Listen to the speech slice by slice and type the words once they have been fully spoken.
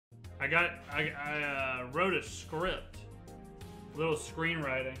I wrote a script, a little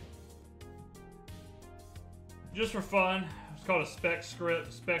screenwriting, just for fun. It's called a spec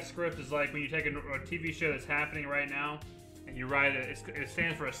script. Spec script is like when you take a TV show that's happening right now and you write it. It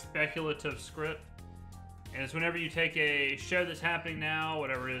stands for a speculative script. And it's whenever you take a show that's happening now,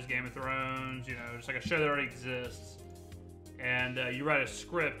 whatever it is, Game of Thrones, you know, just like a show that already exists, and you write a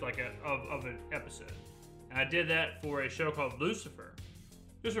script like of an episode. And I did that for a show called Lucifer,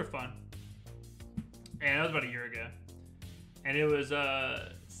 just for fun. And that was about a year ago. And it was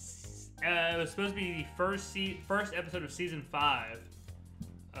supposed to be the first episode of season 5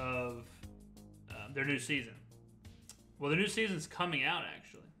 of their new season. Well, the new season's coming out,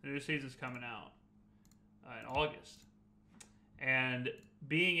 actually. The new season's coming out in August. And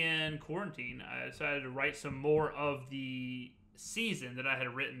being in quarantine, I decided to write some more of the season that I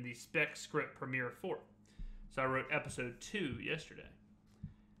had written the spec script premiere for. So I wrote episode 2 yesterday.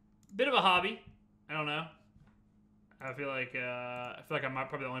 Bit of a hobby. I don't know. I feel like I'm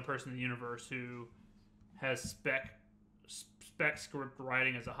probably the only person in the universe who has spec script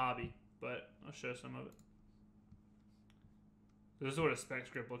writing as a hobby. But I'll show some of it. This is what a spec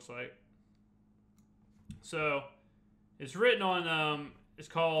script looks like. So it's written on. It's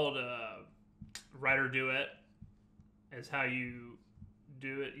called Writer Duet. Is how you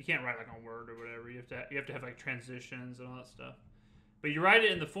do it. You can't write like on Word or whatever. You have to have like transitions and all that stuff. But you write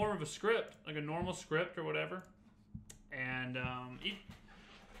it in the form of a script, like a normal script or whatever. And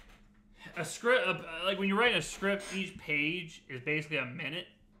a script, like when you're writing a script, each page is basically a minute,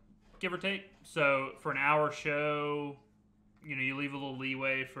 give or take. So for an hour show, you know, you leave a little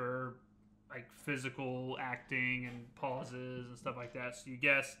leeway for like physical acting and pauses and stuff like that. So you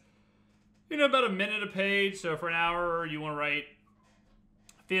guess, you know, about a minute a page. So for an hour, you want to write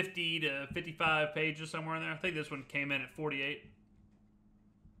 50 to 55 pages somewhere in there. I think this one came in at 48.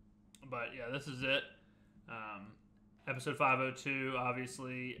 But yeah, this is it. Episode 502,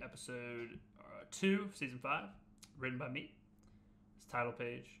 obviously, episode 2, season 5, written by me. It's title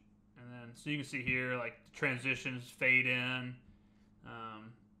page. And then, so you can see here, like, the transitions fade in.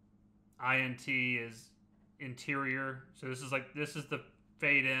 INT is interior. So this is the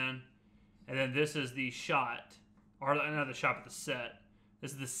fade in. And then this is the shot, or not the shot, but the set.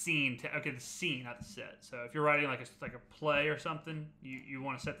 This is the scene. Okay, the scene, not the set. So if you're writing like a play or something, you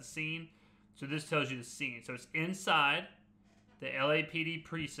want to set the scene. So this tells you the scene. So it's inside the LAPD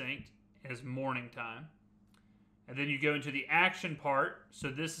precinct. It's morning time. And then you go into the action part. So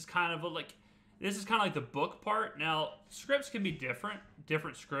this is kind of like the book part. Now, scripts can be different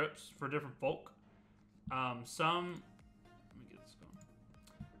scripts for different folk. Let me get this going.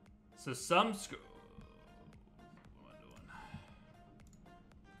 So what am I doing?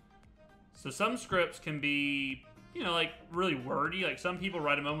 So some scripts can be, you know, like really wordy. Like some people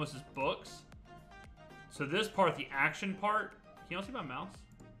write them almost as books. So this part, the action part, can y'all see my mouse?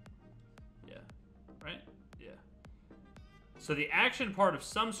 Yeah, right? Yeah. So the action part of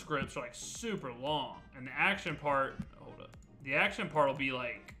some scripts are like super long. And the action part, hold up. The action part will be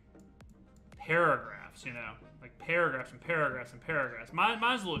like paragraphs, you know? Like paragraphs and paragraphs and paragraphs.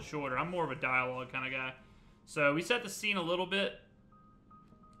 Mine's a little shorter. I'm more of a dialogue kind of guy. So we set the scene a little bit.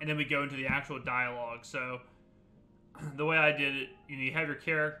 And then we go into the actual dialogue. So the way I did it, you have your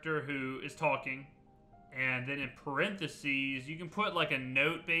character who is talking. And then in parentheses, you can put like a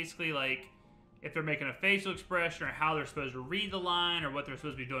note basically, like if they're making a facial expression or how they're supposed to read the line or what they're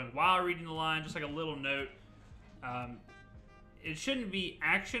supposed to be doing while reading the line, just like a little note. It shouldn't be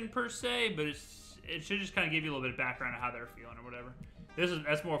action per se, but it should just kind of give you a little bit of background on how they're feeling or whatever.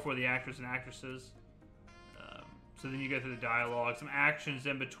 That's more for the actors and actresses. So then you go through the dialogue, some actions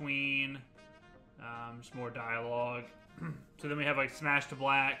in between, just more dialogue. So then we have like smash to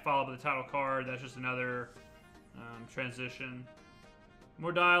black, followed by the title card. That's just another transition.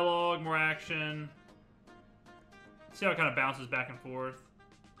 More dialogue, more action. See how it kind of bounces back and forth.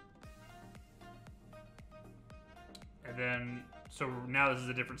 And then, so now this is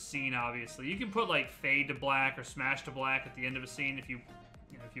a different scene, obviously. You can put like fade to black or smash to black at the end of a scene if you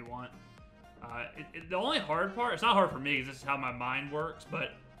want. The only hard part, it's not hard for me because this is how my mind works,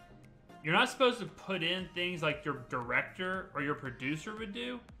 but you're not supposed to put in things like your director or your producer would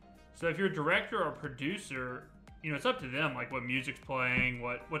do. So if you're a director or producer, you know, it's up to them, like what music's playing,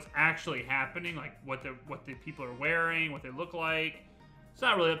 what's actually happening, like what the people are wearing, what they look like. It's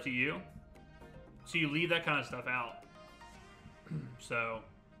not really up to you. So you leave that kind of stuff out. So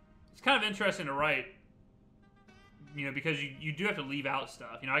it's kind of interesting to write, you know, because you do have to leave out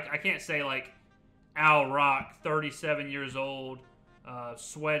stuff. You know, I can't say like Al Rock, 37 years old,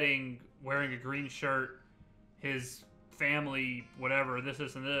 sweating, wearing a green shirt. His family, whatever, this,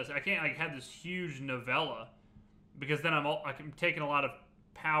 and this. I can't like have this huge novella because then I'm taking a lot of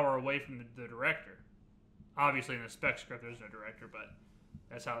power away from the director. Obviously, in the spec script, there's no director, but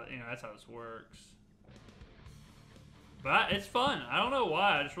that's how that's how this works. But it's fun. I don't know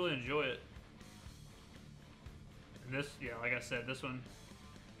why. I just really enjoy it. And this, yeah, like I said, this one.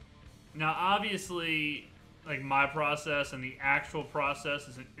 Now, obviously, like my process and the actual process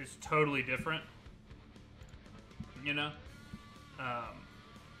is totally different. You know,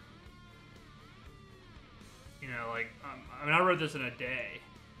 like I mean, I wrote this in a day.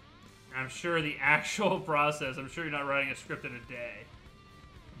 I'm sure the actual process. I'm sure you're not writing a script in a day,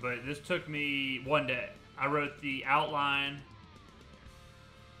 but this took me 1 day. I wrote the outline.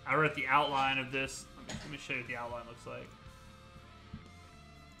 I wrote the outline of this. Let me show you what the outline looks like.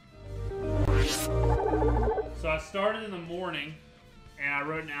 So I started in the morning, and I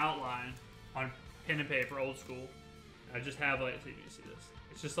wrote an outline on pen and paper, old school. I just have like, so you can see this.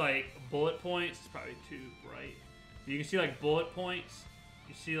 It's just like bullet points. It's probably too bright. You can see like bullet points.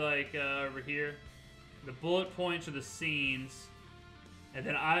 You see like over here, the bullet points are the scenes, and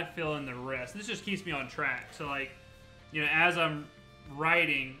then I fill in the rest. This just keeps me on track. So like, as I'm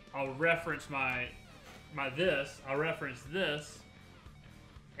writing, I'll reference I'll reference this,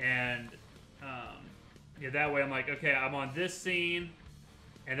 and that way I'm like, okay, I'm on this scene,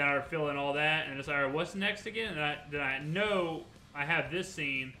 and then I fill in all that, and it's like, all right, what's next again? And then I know I have this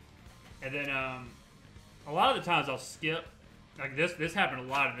scene, and then a lot of the times I'll skip. Like this happened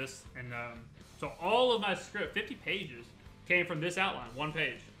a lot of this, and so all of my script, 50 pages, came from this outline, one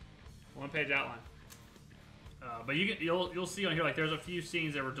page outline. But you'll see on here like there's a few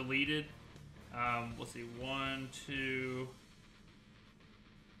scenes that were deleted. Let's see, 1, 2.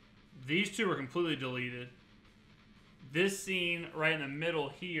 These two were completely deleted. This scene right in the middle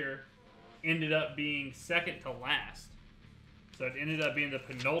here ended up being second to last. So it ended up being the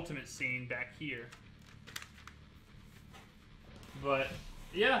penultimate scene back here. But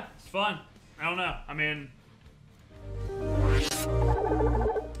yeah, it's fun. I don't know. I mean,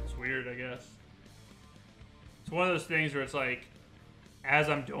 it's weird, I guess. It's one of those things where it's like, as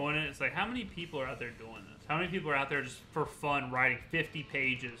I'm doing it, it's like, how many people are out there doing this? How many people are out there just for fun writing 50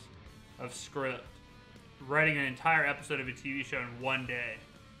 pages of script? Writing an entire episode of a TV show in 1 day?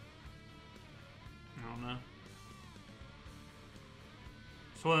 I don't know.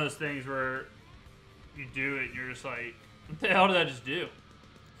 It's one of those things where you do it and you're just like, what the hell did I just do?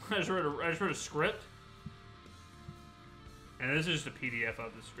 I just wrote a script. And this is just a PDF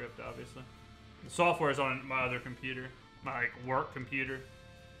of the script, obviously. The software is on my other computer, my work computer.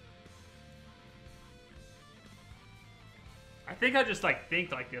 I think I just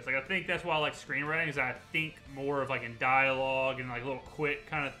think like this. Like I think that's why I like screenwriting, is I think more of like in dialogue and like little quick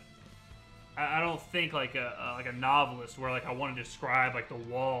kind of. I don't think like a novelist where like I want to describe like the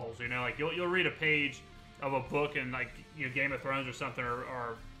walls. Like you'll read a page of a book in like Game of Thrones or something,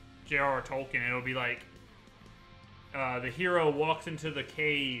 or J.R.R. Tolkien, and it'll be like the hero walks into the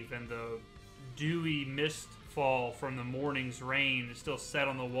cave and the dewy mist fall from the morning's rain is still set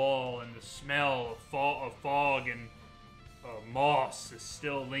on the wall, and the smell of fog and moss is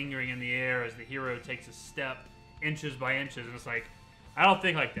still lingering in the air as the hero takes a step inches by inches. And it's like, I don't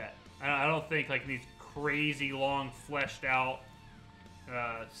think like that. I don't think like these crazy long fleshed out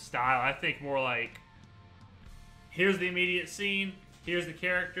style. I think more like, here's the immediate scene, here's the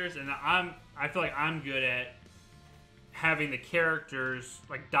characters, and I feel like I'm good at having the characters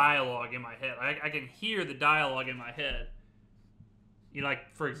like dialogue in my head. I can hear the dialogue in my head.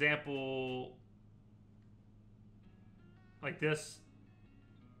 Like for example, like this.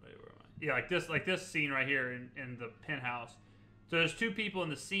 Wait, where am I? Yeah, like this scene right here in the penthouse. So there's two people in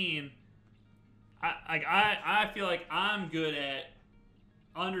the scene. I feel like I'm good at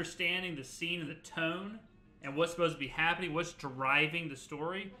understanding the scene and the tone and what's supposed to be happening, what's driving the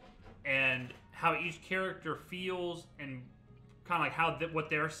story, and how each character feels, and kind of like how what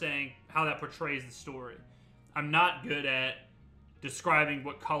they're saying, how that portrays the story. I'm not good at describing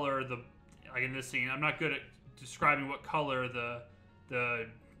what color like in this scene, I'm not good at describing what color the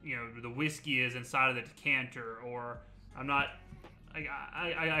whiskey is inside of the decanter, or I'm not.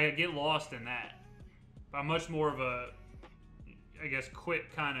 I get lost in that. I'm much more of a, I guess,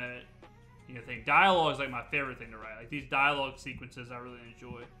 quick kind of thing. Dialogue is like my favorite thing to write. Like these dialogue sequences, I really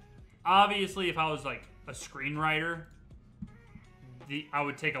enjoy. Obviously, if I was like a screenwriter, I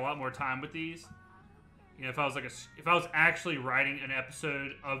would take a lot more time with these. If I was actually writing an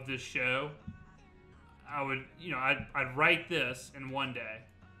episode of this show, I would, I'd write this in 1 day,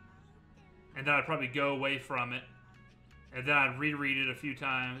 and then I'd probably go away from it, and then I'd reread it a few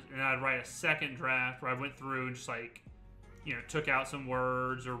times, and then I'd write a second draft where I went through and just like you know, took out some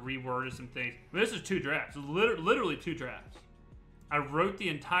words or reworded some things. But this is 2 drafts, literally 2 drafts. I wrote the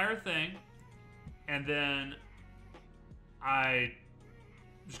entire thing, and then I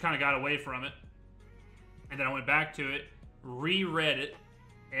just kind of got away from it. And then I went back to it, reread it,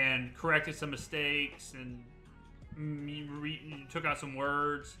 and corrected some mistakes, and took out some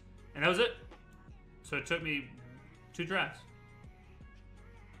words, and that was it. So it took me 2 drafts.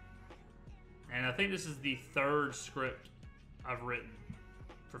 And I think this is the 3rd script I've written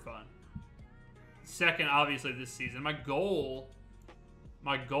for fun. 2nd, obviously, this season. My goal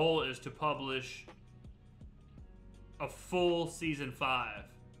is to publish a full season 5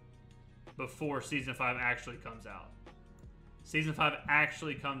 before season 5 actually comes out. Season 5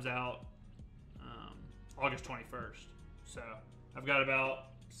 actually comes out August 21st. So I've got about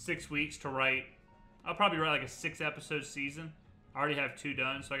 6 weeks to write. I'll probably write like a 6-episode season. I already have 2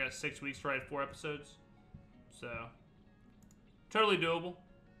 done, so I got 6 weeks to write 4 episodes. So totally doable,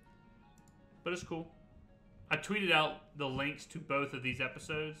 but it's cool. I tweeted out the links to both of these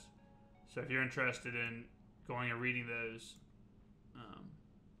episodes, so if you're interested in going and reading those,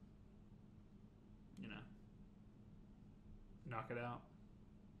 you know, knock it out.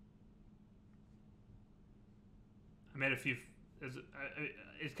 I made a few.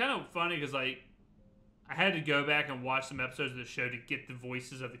 It's kind of funny because like I had to go back and watch some episodes of the show to get the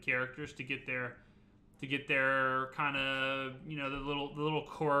voices of the characters, to get their kind of, you know, the little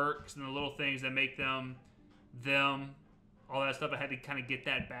quirks and the little things that make them, all that stuff. I had to kind of get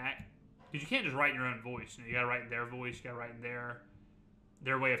that back because you can't just write in your own voice. You know, you gotta write in their voice. You gotta write in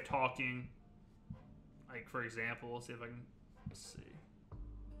their way of talking. Like for example, let's see if I can see.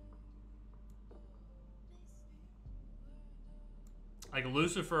 Like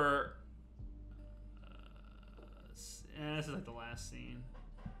Lucifer. This is like the last scene.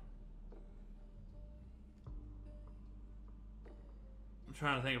 I'm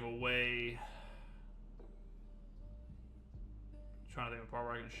trying to think of a way. I'm trying to think of a part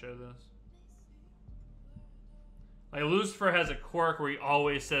where I can show this. Like Lucifer has a quirk where he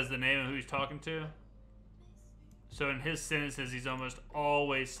always says the name of who he's talking to. So in his sentences, he's almost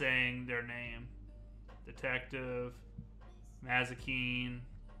always saying their name. Detective, Mazikeen.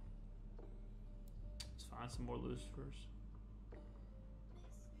 Let's find some more Lucifers.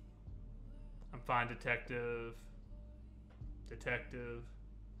 I'm fine, detective. Detective.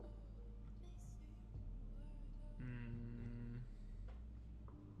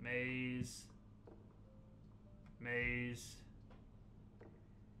 Maze. Maze.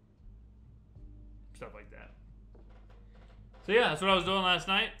 Stuff like that. So yeah, that's what I was doing last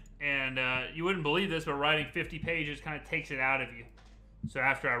night. And you wouldn't believe this, but writing 50 pages kind of takes it out of you. So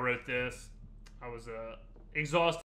after I wrote this, I was exhausted.